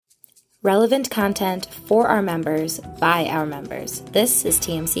Relevant content for our members by our members. This is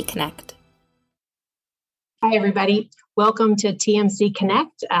TMC Connect. Hi, everybody. Welcome to TMC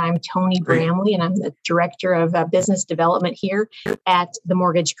Connect. I'm Tony Bramley, and I'm the Director of Business Development here at the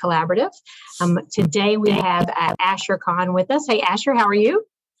Mortgage Collaborative. Today, we have Asher Khan with us. Hey, Asher, how are you?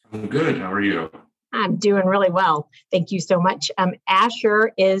 I'm good. How are you? I'm doing really well. Thank you so much.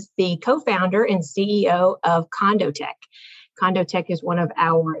 Asher is the co-founder and CEO of CondoTech. CondoTech is one of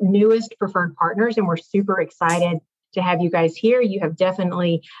our newest preferred partners, and we're super excited to have you guys here. You have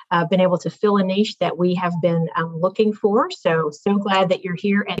definitely been able to fill a niche that we have been looking for. So glad that you're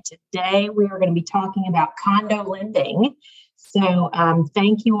here. And today we are going to be talking about condo lending. So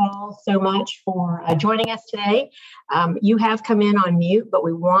thank you all so much for joining us today. You have come in on mute, but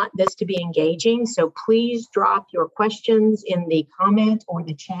we want this to be engaging. So please drop your questions in the comment or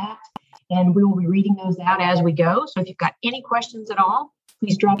the chat, and we will be reading those out as we go. So if you've got any questions at all,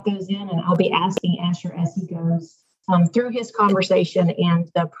 please drop those in, and I'll be asking Asher as he goes through his conversation and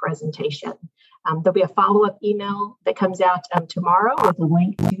the presentation. There'll be a follow-up email that comes out tomorrow with a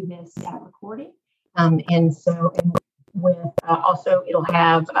link to this recording. Also, it'll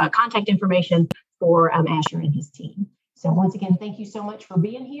have contact information for Asher and his team. So once again, thank you so much for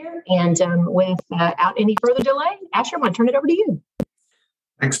being here. And without any further delay, Asher, I'm going to turn it over to you.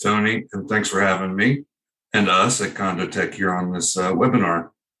 Thanks, Tony, and thanks for having me and us at CondoTech here on this webinar.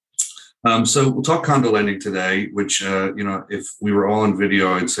 So we'll talk condo lending today, which, if we were all in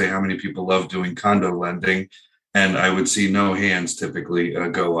video, I'd say how many people love doing condo lending, and I would see no hands typically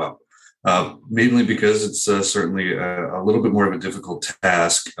go up, mainly because it's certainly a little bit more of a difficult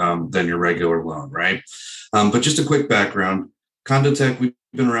task than your regular loan, right? But just a quick background, CondoTech, we've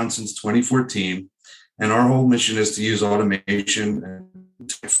been around since 2014, and our whole mission is to use automation and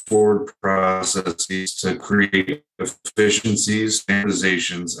forward processes to create efficiencies,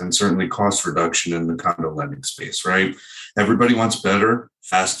 standardizations, and certainly cost reduction in the condo lending space, right? Everybody wants better,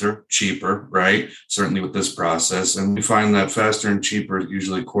 faster, cheaper, right? Certainly with this process. And we find that faster and cheaper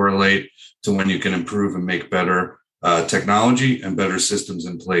usually correlate to when you can improve and make better technology and better systems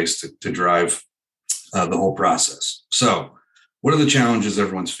in place to drive the whole process. So what are the challenges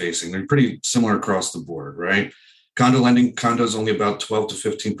everyone's facing? They're pretty similar across the board, right? Condo lending, condos only about 12 to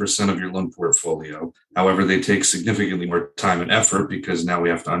 15% of your loan portfolio. However, they take significantly more time and effort because now we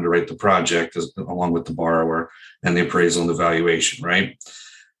have to underwrite the project along with the borrower and the appraisal and the valuation, right?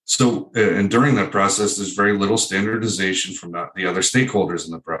 So, and during that process, there's very little standardization from the other stakeholders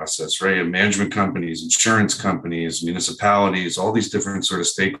in the process, right? And management companies, insurance companies, municipalities, all these different sort of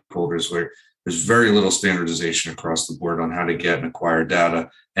stakeholders where there's very little standardization across the board on how to get and acquire data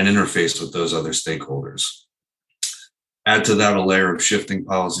and interface with those other stakeholders. Add to that a layer of shifting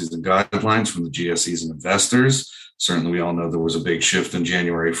policies and guidelines from the GSEs and investors. Certainly, we all know there was a big shift in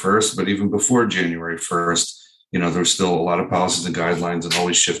January 1st, but even before January 1st, there's still a lot of policies and guidelines and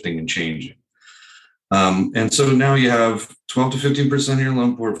always shifting and changing. And so now you have 12 to 15% of your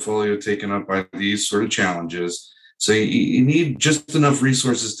loan portfolio taken up by these sort of challenges. So you need just enough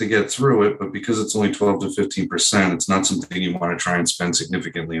resources to get through it, but because it's only 12 to 15%, it's not something you want to try and spend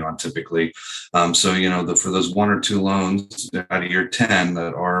significantly on typically. For those one or two loans out of your 10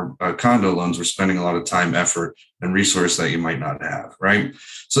 that are condo loans, we're spending a lot of time, effort, and resource that you might not have, right?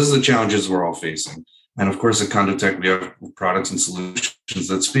 So those are the challenges we're all facing. And of course, at CondoTech, we have products and solutions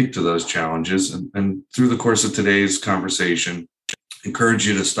that speak to those challenges. And through the course of today's conversation, encourage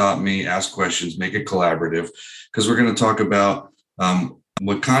you to stop me, ask questions, make it collaborative, because we're going to talk about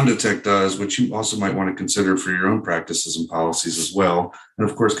what CondoTech does, which you also might want to consider for your own practices and policies as well. And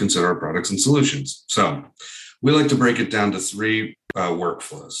of course, consider our products and solutions. So we like to break it down to three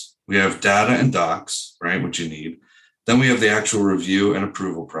workflows. We have data and docs, right, what you need. Then we have the actual review and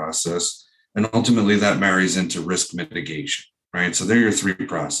approval process. And ultimately, that marries into risk mitigation, right? So they're your three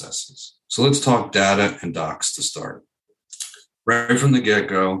processes. So let's talk data and docs to start. Right from the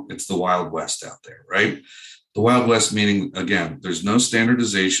get-go, it's the Wild West out there, right? The Wild West meaning, again, there's no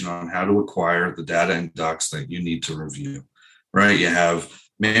standardization on how to acquire the data and docs that you need to review, right? You have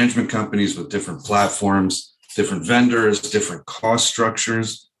management companies with different platforms, different vendors, different cost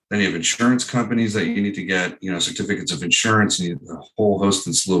structures. Then you have insurance companies that you need to get, certificates of insurance. You need a whole host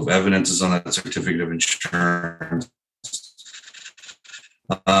and slew of evidences on that certificate of insurance.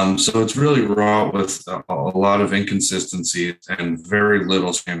 So it's really wrought with a lot of inconsistencies and very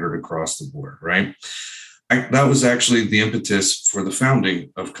little standard across the board, right? That was actually the impetus for the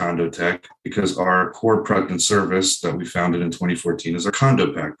founding of CondoTech, because our core product and service that we founded in 2014 is our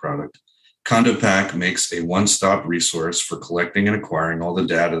CondoPack product. CondoPack makes a one-stop resource for collecting and acquiring all the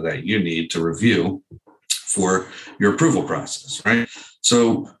data that you need to review for your approval process, right?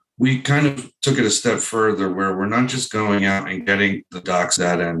 So we kind of took it a step further where we're not just going out and getting the docs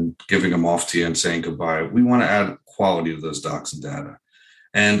data and giving them off to you and saying goodbye. We want to add quality to those docs and data.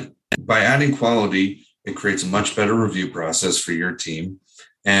 And by adding quality, it creates a much better review process for your team.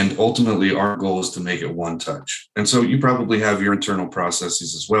 And ultimately, our goal is to make it one touch. And so you probably have your internal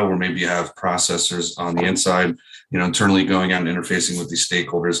processes as well, where maybe you have processors on the inside, internally going out and interfacing with these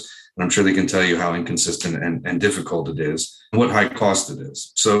stakeholders. And I'm sure they can tell you how inconsistent and difficult it is and what high cost it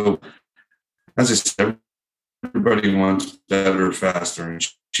is. So as I said, everybody wants better, faster, and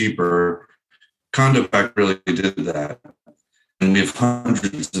cheaper. CondoPack really did that. And we have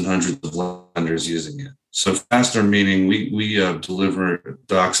hundreds and hundreds of lenders using it. So faster meaning we deliver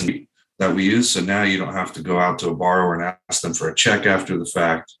docs that we use. So now you don't have to go out to a borrower and ask them for a check after the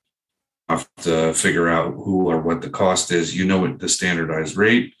fact. You have to figure out who or what the cost is. You know what the standardized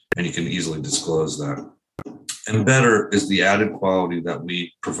rate, and you can easily disclose that. And better is the added quality that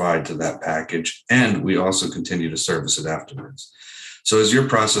we provide to that package. And we also continue to service it afterwards. So as your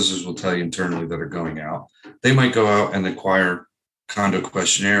processors will tell you internally that are going out, they might go out and acquire condo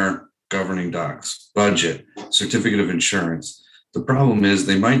questionnaire, governing docs, budget, certificate of insurance. The problem is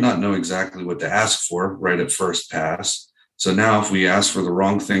they might not know exactly what to ask for right at first pass. So now if we ask for the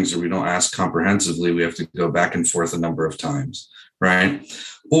wrong things or we don't ask comprehensively, we have to go back and forth a number of times, right?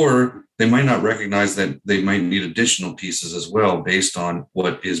 Or they might not recognize that they might need additional pieces as well based on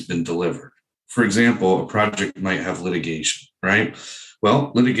what has been delivered. For example, a project might have litigation, right?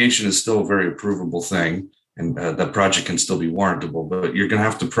 Well, litigation is still a very approvable thing, and that project can still be warrantable, but you're going to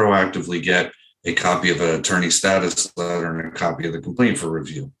have to proactively get a copy of an attorney status letter and a copy of the complaint for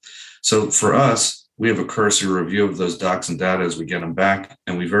review. So for us, we have a cursory review of those docs and data as we get them back,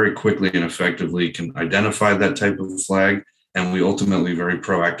 and we very quickly and effectively can identify that type of flag, and we ultimately very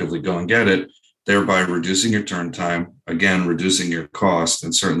proactively go and get it, thereby reducing your turn time, again, reducing your cost,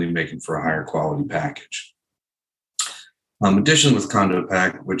 and certainly making for a higher quality package. Additionally, with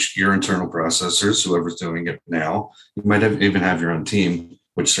CondoPack, which your internal processors, whoever's doing it now, you might even have your own team,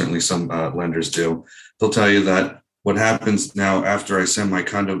 which certainly some lenders do. They'll tell you that what happens now after I send my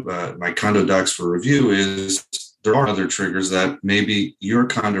condo docs for review is there are other triggers that maybe your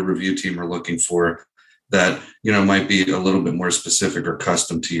condo review team are looking for that might be a little bit more specific or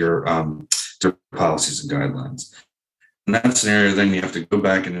custom to your policies and guidelines. In that scenario, then you have to go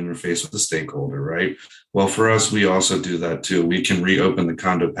back and interface with the stakeholder, right? Well, for us, we also do that too. We can reopen the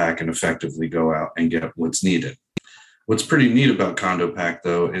CondoPack and effectively go out and get what's needed. What's pretty neat about CondoPack,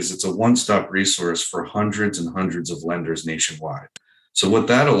 though, is it's a one-stop resource for hundreds and hundreds of lenders nationwide. So what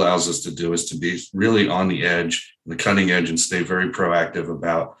that allows us to do is to be really on the edge, the cutting edge, and stay very proactive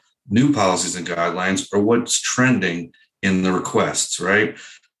about new policies and guidelines or what's trending in the requests, right?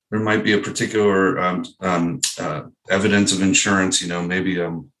 There might be a particular evidence of insurance, maybe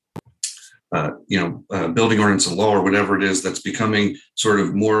building ordinance and law or whatever it is that's becoming sort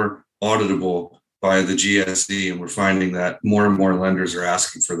of more auditable by the GSE, and we're finding that more and more lenders are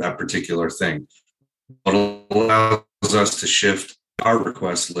asking for that particular thing. It allows us to shift our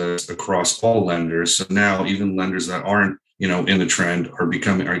request list across all lenders. So now even lenders that aren't, in the trend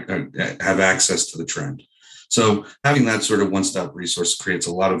have access to the trend. So having that sort of one-stop resource creates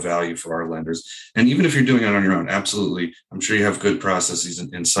a lot of value for our lenders. And even if you're doing it on your own, absolutely, I'm sure you have good processes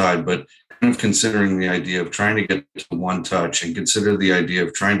inside, but kind of considering the idea of trying to get to one touch and consider the idea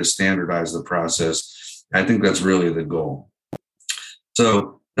of trying to standardize the process, I think that's really the goal.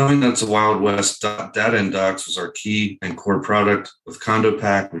 So knowing that's a Wild West, data and docs was our key and core product with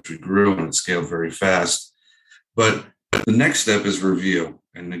CondoPack, which we grew and it scaled very fast. But the next step is review.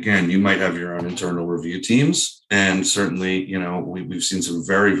 And again, you might have your own internal review teams. And certainly, we've seen some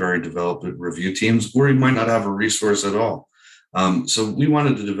very, very developed review teams, or you might not have a resource at all. So we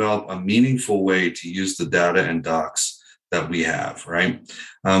wanted to develop a meaningful way to use the data and docs that we have, right?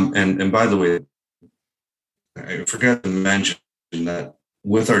 And by the way, I forgot to mention that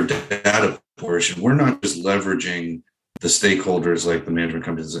with our data portion, we're not just leveraging the stakeholders like the management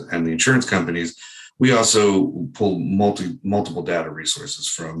companies and the insurance companies. We also pull multiple data resources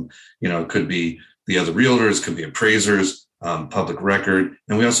from, it could be the other realtors, could be appraisers, public record.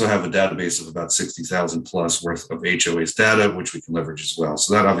 And we also have a database of about 60,000 plus worth of HOA's data, which we can leverage as well.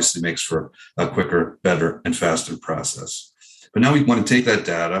 So that obviously makes for a quicker, better, and faster process. But now we want to take that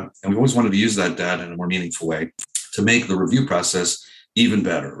data, and we always wanted to use that data in a more meaningful way to make the review process even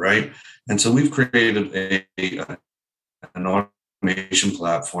better, right? And so we've created an automation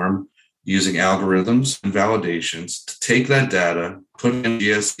platform using algorithms and validations to take that data, put it in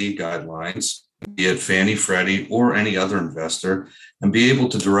GSE guidelines, be it Fannie, Freddie, or any other investor, and be able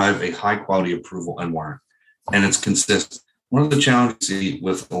to derive a high quality approval and warrant. And it's consistent. one of the challenges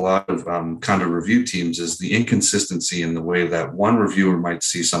with a lot of condo review teams is the inconsistency in the way that one reviewer might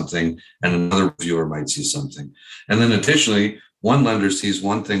see something and another reviewer might see something. And then additionally, one lender sees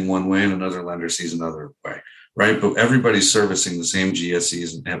one thing one way and another lender sees another way, right? But everybody's servicing the same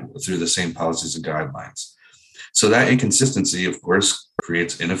GSEs and through the same policies and guidelines. So that inconsistency, of course,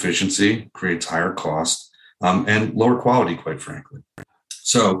 creates inefficiency, creates higher cost, and lower quality, quite frankly.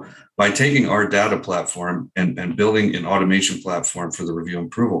 So by taking our data platform and building an automation platform for the review and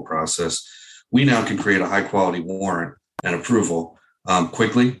approval process, we now can create a high quality warrant and approval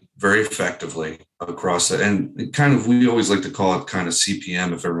quickly, very effectively across it. And kind of, we always like to call it kind of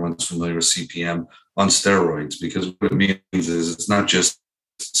CPM, if everyone's familiar with CPM, on steroids, because what it means is it's not just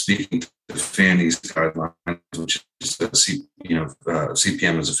speaking to Fannie's guidelines, which is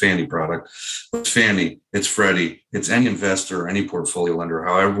CPM is a Fannie product. It's Fannie, it's Freddie, it's any investor, any portfolio lender,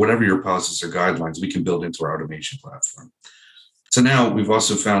 however, whatever your policies or guidelines, we can build into our automation platform. So now we've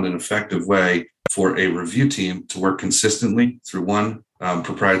also found an effective way for a review team to work consistently through one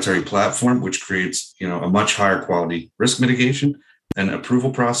proprietary platform, which creates a much higher quality risk mitigation and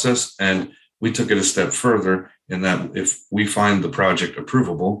approval process. And we took it a step further in that if we find the project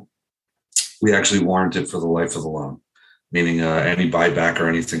approvable, we actually warrant it for the life of the loan, meaning any buyback or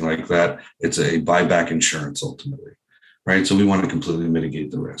anything like that. It's a buyback insurance ultimately, right? So we want to completely mitigate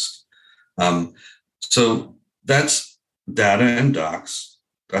the risk. So that's data and docs.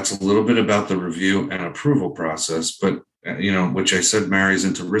 That's a little bit about the review and approval process, but which I said marries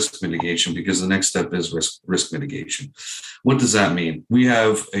into risk mitigation, because the next step is risk mitigation. What does that mean? We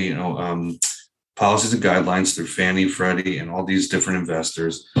have policies and guidelines through Fannie, Freddie, and all these different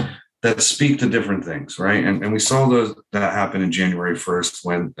investors that speak to different things, right? And we saw that happen in January 1st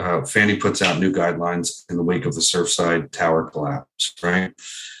when Fannie puts out new guidelines in the wake of the Surfside Tower collapse, right?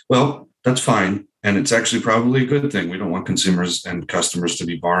 Well, that's fine. And it's actually probably a good thing. We don't want consumers and customers to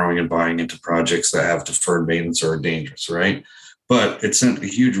be borrowing and buying into projects that have deferred maintenance or are dangerous, right? But it sent a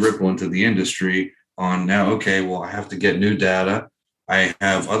huge ripple into the industry on now, okay, well, I have to get new data. I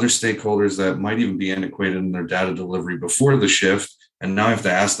have other stakeholders that might even be antiquated in their data delivery before the shift. And now I have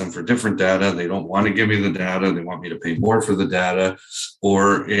to ask them for different data. They don't want to give me the data. They want me to pay more for the data,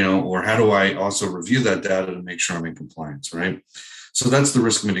 or how do I also review that data to make sure I'm in compliance, right? So that's the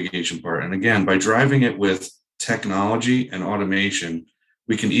risk mitigation part. And again, by driving it with technology and automation,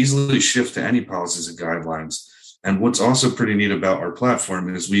 we can easily shift to any policies and guidelines. And what's also pretty neat about our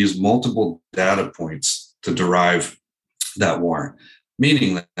platform is we use multiple data points to derive that warrant,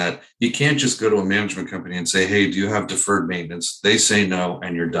 meaning that you can't just go to a management company and say, hey, do you have deferred maintenance? They say no,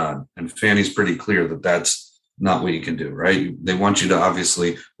 and you're done. And Fannie's pretty clear that that's not what you can do, right? They want you to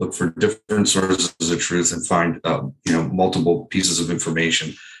obviously look for different sources of truth and find, multiple pieces of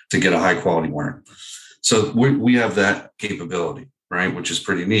information to get a high quality warrant. So we have that capability, right? Which is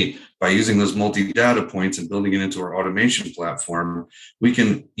pretty neat. By using those multi-data points and building it into our automation platform, we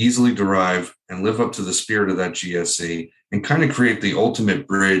can easily derive and live up to the spirit of that GSE and kind of create the ultimate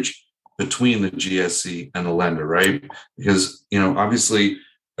bridge between the GSE and the lender, right? Because, obviously,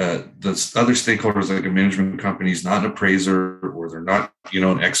 the other stakeholders, like a management company, is not an appraiser, or they're not,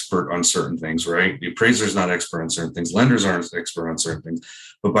 an expert on certain things, right? The appraiser is not expert on certain things. Lenders aren't expert on certain things.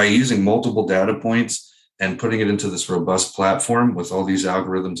 But by using multiple data points and putting it into this robust platform with all these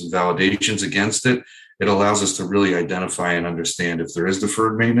algorithms and validations against it, it allows us to really identify and understand if there is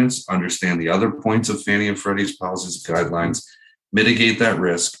deferred maintenance, understand the other points of Fannie and Freddie's policies and guidelines, mitigate that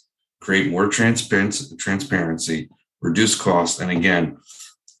risk, create more transparency, reduce costs, and again,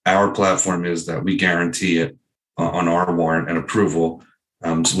 our platform is that we guarantee it on our warrant and approval,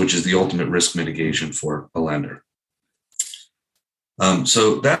 which is the ultimate risk mitigation for a lender.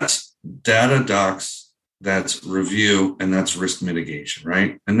 So that's data, docs, that's review, and that's risk mitigation,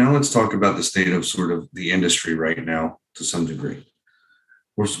 right? And now let's talk about the state of sort of the industry right now to some degree.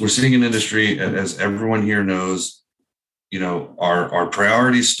 We're seeing an industry, as everyone here knows, our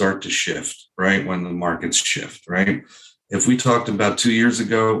priorities start to shift, right? When the markets shift, right? If we talked about 2 years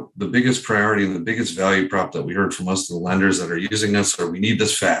ago, the biggest priority and the biggest value prop that we heard from most of the lenders that are using us are, we need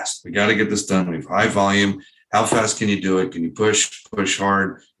this fast. We got to get this done. We have high volume. How fast can you do it? Can you push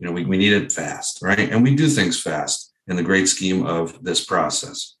hard? We need it fast, right? And we do things fast in the great scheme of this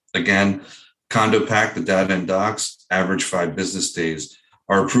process. Again, CondoPack, the data and docs, average 5 business days.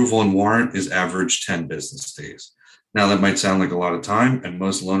 Our approval and warrant is average 10 business days. Now, that might sound like a lot of time, and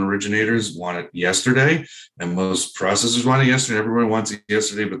most loan originators want it yesterday, and most processors want it yesterday. Everyone wants it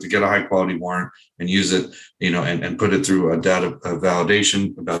yesterday, but to get a high quality warrant and use it, and put it through a data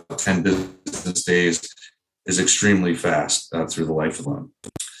validation, about 10 business days is extremely fast through the life of the loan.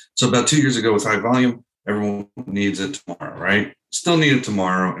 So about 2 years ago with high volume, everyone needs it tomorrow, right? Still need it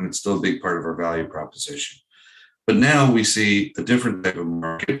tomorrow, and it's still a big part of our value proposition. But now we see a different type of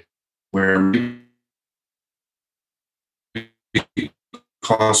market where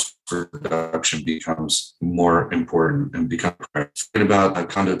cost reduction becomes more important and becomes about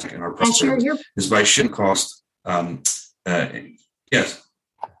CondoTech and our process is by shifting cost. Yes.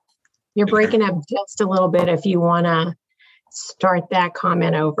 You're breaking up just a little bit if you want to start that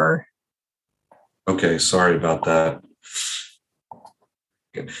comment over. Okay, sorry about that.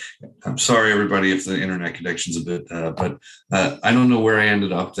 Okay. I'm sorry, everybody, if the internet connection's a bit, but I don't know where I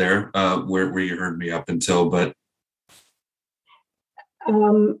ended up there, where you heard me up until, but.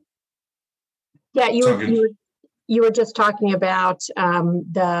 Yeah, you were just talking about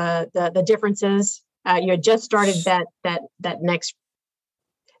the differences. You had just started that next.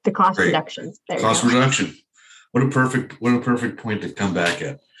 The cost reduction. Cost reduction. What a perfect point to come back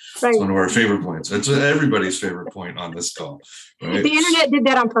at. Right. It's one of our favorite points. It's everybody's favorite point on this call. Right? The internet did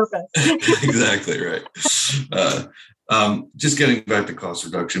that on purpose. Exactly right. Just getting back to cost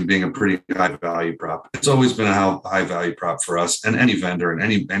reduction being a pretty high value prop. It's always been a high value prop for us and any vendor and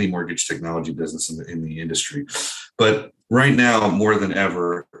any mortgage technology business in the industry. But right now, more than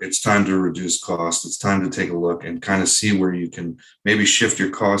ever, it's time to reduce costs. It's time to take a look and kind of see where you can maybe shift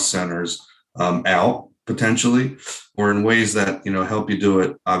your cost centers out potentially, or in ways that, help you do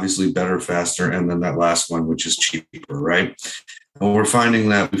it obviously better, faster. And then that last one, which is cheaper, right? And we're finding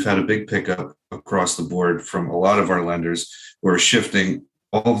that we've had a big pickup across the board from a lot of our lenders who are shifting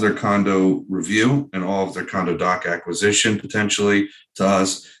all of their condo review and all of their condo doc acquisition potentially to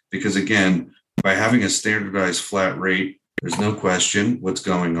us, because again, by having a standardized flat rate, there's no question what's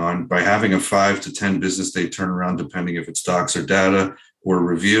going on. By having a 5 to 10 business day turnaround, depending if it's docs or data or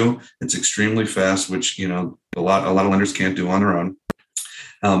review, it's extremely fast, which a lot of lenders can't do on their own.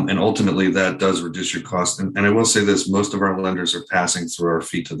 And ultimately, that does reduce your cost. And I will say this, most of our lenders are passing through our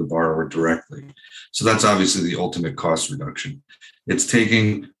fee to the borrower directly. So that's obviously the ultimate cost reduction. It's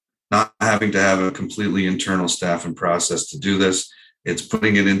not having to have a completely internal staff and process to do this. It's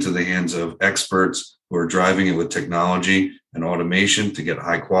putting it into the hands of experts who are driving it with technology and automation to get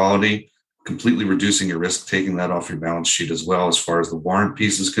high quality, completely reducing your risk, taking that off your balance sheet as well as far as the warrant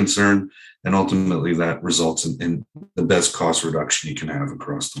piece is concerned. And ultimately that results in the best cost reduction you can have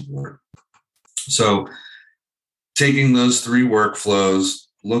across the board. So taking those three workflows,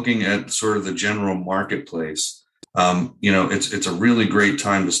 looking at sort of the general marketplace, it's a really great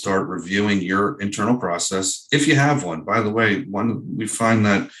time to start reviewing your internal process if you have one. By the way, we find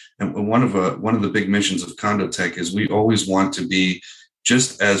that one of the big missions of CondoTech is we always want to be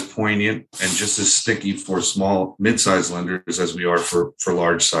just as poignant and just as sticky for small, mid-sized lenders as we are for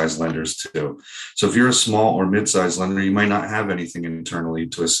large-sized lenders too. So if you're a small or mid-sized lender, you might not have anything internally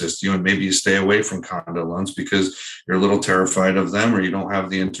to assist you, and maybe you stay away from condo loans because you're a little terrified of them or you don't have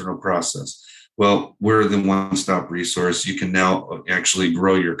the internal process. Well, we're the one-stop resource. You can now actually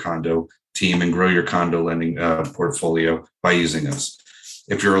grow your condo team and grow your condo lending portfolio by using us.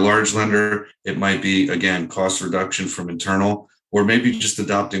 If you're a large lender, it might be, again, cost reduction from internal, or maybe just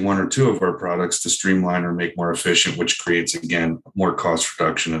adopting one or two of our products to streamline or make more efficient, which creates, again, more cost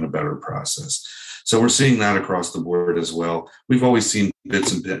reduction and a better process. So we're seeing that across the board as well. We've always seen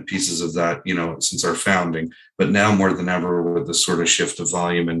bits and pieces of that, since our founding, but now more than ever with the sort of shift of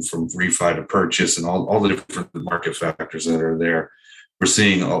volume and from refi to purchase and all the different market factors that are there, we're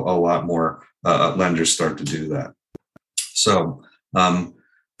seeing a lot more lenders start to do that. So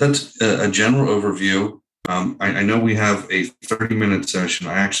that's a general overview. I know we have a 30-minute session.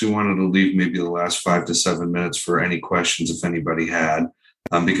 I actually wanted to leave maybe the last 5 to 7 minutes for any questions if anybody had,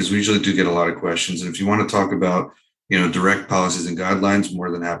 because we usually do get a lot of questions. And if you want to talk about, direct policies and guidelines, more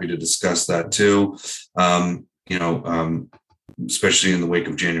than happy to discuss that too. Especially in the wake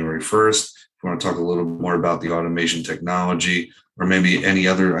of January 1st. If you want to talk a little more about the automation technology, or maybe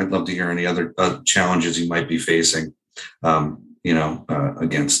I'd love to hear any other challenges you might be facing,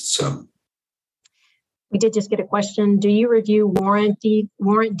 against some. We did just get a question. Do you review warrant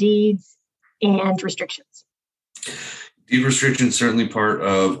deeds and restrictions? Deed restrictions certainly part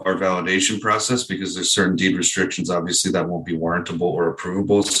of our validation process because there's certain deed restrictions, obviously, that won't be warrantable or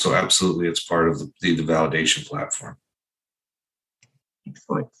approvable. So absolutely, it's part of the validation platform.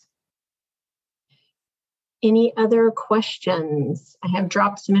 Excellent. Any other questions? I have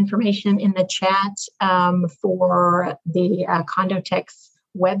dropped some information in the chat for the CondoTech's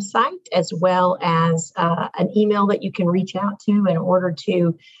website, as well as an email that you can reach out to in order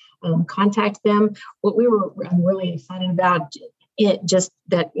to contact them. What I'm really excited about it just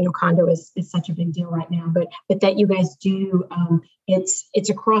that, condo is such a big deal right now, but that you guys do, it's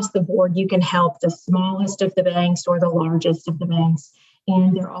across the board. You can help the smallest of the banks or the largest of the banks,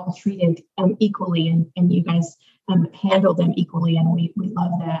 and they're all treated equally, and you guys handle them equally. And we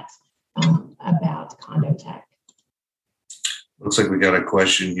love that about CondoTech. Looks like we got a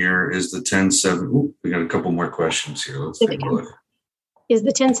question here. Is the 1070? We got a couple more questions here. Let's take a look. Is the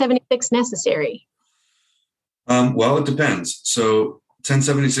 1076 necessary? Well, it depends. So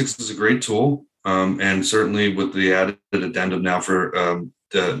 1076 is a great tool. And certainly with the added addendum now for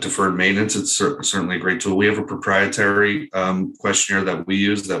the deferred maintenance, it's certainly a great tool. We have a proprietary questionnaire that we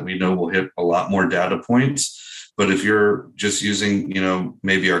use that we know will hit a lot more data points. But if you're just using,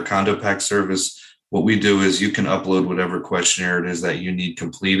 maybe our CondoPack service, what we do is you can upload whatever questionnaire it is that you need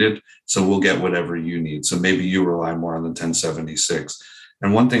completed. So we'll get whatever you need. So maybe you rely more on the 1076.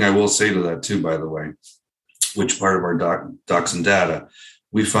 And one thing I will say to that too, by the way, which part of our docs and data,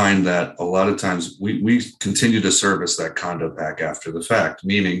 we find that a lot of times we continue to service that CondoPack after the fact,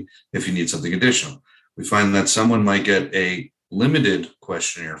 meaning if you need something additional. We find that someone might get a limited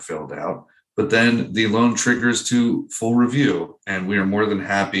questionnaire filled out, but then the loan triggers to full review, and we are more than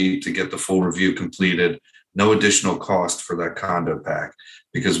happy to get the full review completed, no additional cost for that CondoPack,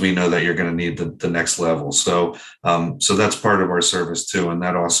 because we know that you're going to need the next level. So that's part of our service too. And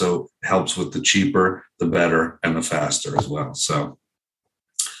that also helps with the cheaper, the better, and the faster as well. So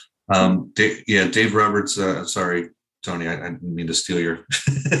Dave Roberts, sorry, Tony, I didn't mean to steal your.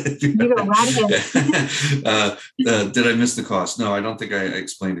 You go right ahead. Did I miss the cost? No, I don't think I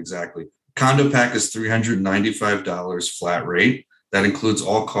explained exactly. CondoPack is $395 flat rate. That includes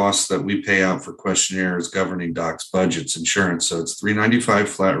all costs that we pay out for questionnaires, governing docs, budgets, insurance. So it's $395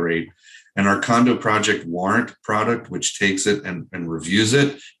 flat rate. And our condo project warrant product, which takes it and reviews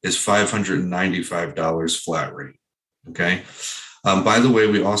it, is $595 flat rate. Okay. By the way,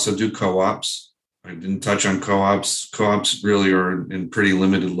 we also do co-ops. I didn't touch on co-ops. Co-ops really are in pretty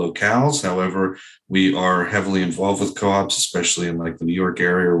limited locales. However, we are heavily involved with co-ops, especially in like the New York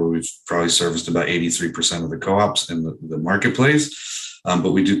area, where we've probably serviced about 83% of the co-ops in the marketplace.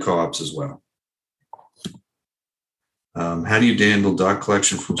 But we do co-ops as well. How do you handle doc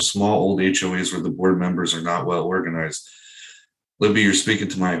collection from small old HOAs where the board members are not well organized? Libby, you're speaking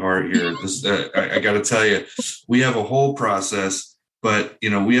to my heart here. I got to tell you, we have a whole process. But,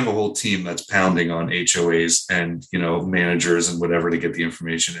 we have a whole team that's pounding on HOAs and, managers and whatever to get the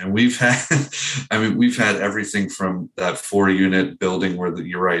information. And we've had everything from that 4-unit building where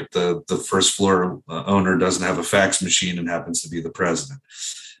you're right, the first floor owner doesn't have a fax machine and happens to be the president.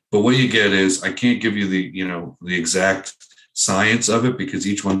 But what you get is, I can't give you the exact science of it because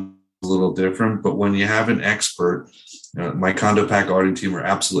each one is a little different. But when you have an expert, my CondoPack auditing team are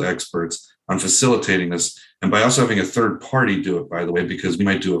absolute experts on facilitating this. And by also having a third party do it, by the way, because we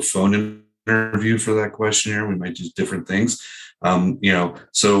might do a phone interview for that questionnaire, we might do different things.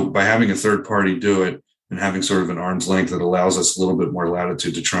 So by having a third party do it and having sort of an arm's length that allows us a little bit more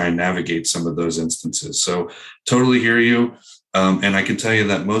latitude to try and navigate some of those instances. So totally hear you. And I can tell you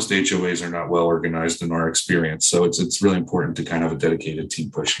that most HOAs are not well organized in our experience. So it's really important to kind of have a dedicated team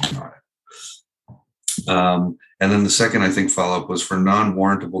pushing on it. And then the second, I think, follow-up was for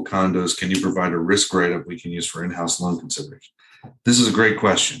non-warrantable condos, can you provide a risk write-up we can use for in-house loan consideration? This is a great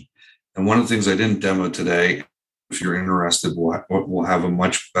question. And one of the things I didn't demo today, if you're interested, we'll have a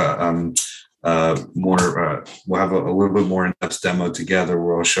much we'll have a little bit more in-depth demo together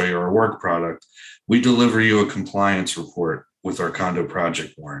where I'll show you our work product. We deliver you a compliance report with our condo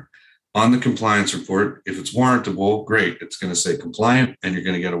project warrant. On the compliance report, if it's warrantable, great. It's going to say compliant, and you're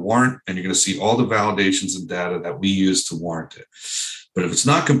going to get a warrant, and you're going to see all the validations and data that we use to warrant it. But if it's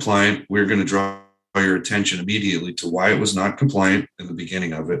not compliant, we're going to draw your attention immediately to why it was not compliant in the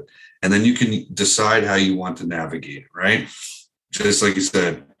beginning of it. And then you can decide how you want to navigate it, right? Just like you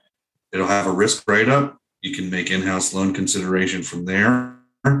said, it'll have a risk write-up. You can make in-house loan consideration from there.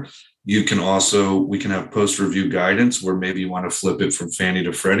 You can also, we can have post-review guidance where maybe you want to flip it from Fannie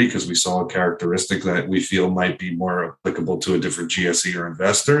to Freddie because we saw a characteristic that we feel might be more applicable to a different GSE or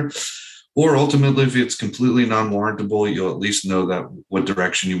investor. Or ultimately, if it's completely non-warrantable, you'll at least know that what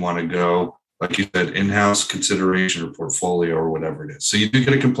direction you want to go. Like you said, in-house consideration or portfolio or whatever it is. So you do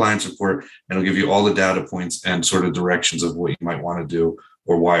get a compliance report and it'll give you all the data points and sort of directions of what you might want to do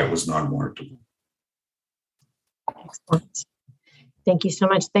or why it was non-warrantable. Excellent. Thank you so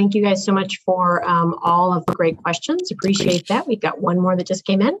much. Thank you guys so much for all of the great questions. Appreciate that. We've got one more that just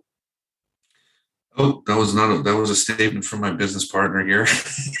came in. Oh, that was a statement from my business partner here.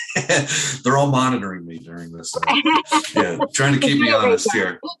 They're all monitoring me during this. Trying to keep me honest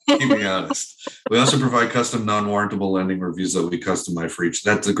here. Keep me honest. We also provide custom non-warrantable lending reviews that we customize for each.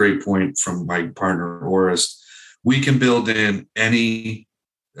 That's a great point from my partner, Orist. We can build in any,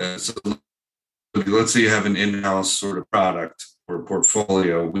 so let's say you have an in-house sort of product or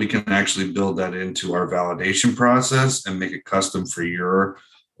portfolio. We can actually build that into our validation process and make it custom for your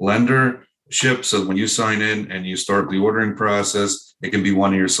lender. So when you sign in and you start the ordering process, it can be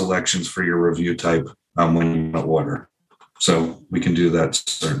one of your selections for your review type when you want to order. So we can do that,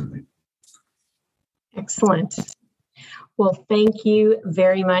 certainly. Excellent. Well, thank you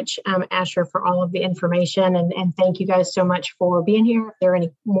very much, Asher, for all of the information. And thank you guys so much for being here. If there are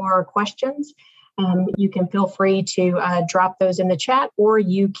any more questions, you can feel free to drop those in the chat, or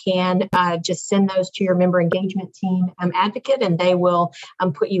you can just send those to your member engagement team advocate, and they will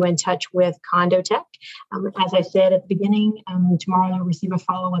put you in touch with CondoTech. As I said at the beginning, tomorrow you'll receive a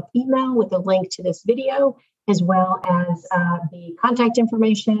follow-up email with a link to this video, as well as the contact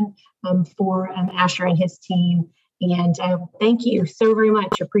information for Asher and his team. And thank you so very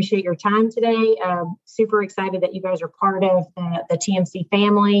much. Appreciate your time today. Super excited that you guys are part of the TMC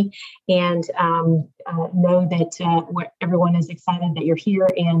family, and know that everyone is excited that you're here,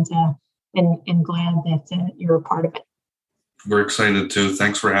 and glad that you're a part of it. We're excited too.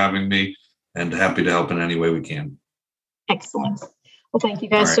 Thanks for having me, and happy to help in any way we can. Excellent. Well, thank you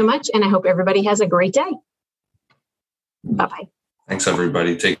guys so much, and I hope everybody has a great day. Bye-bye. Thanks,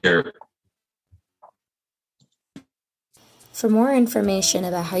 everybody. Take care. For more information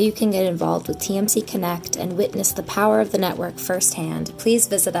about how you can get involved with TMC Connect and witness the power of the network firsthand, please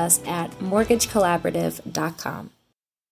visit us at mortgagecollaborative.com.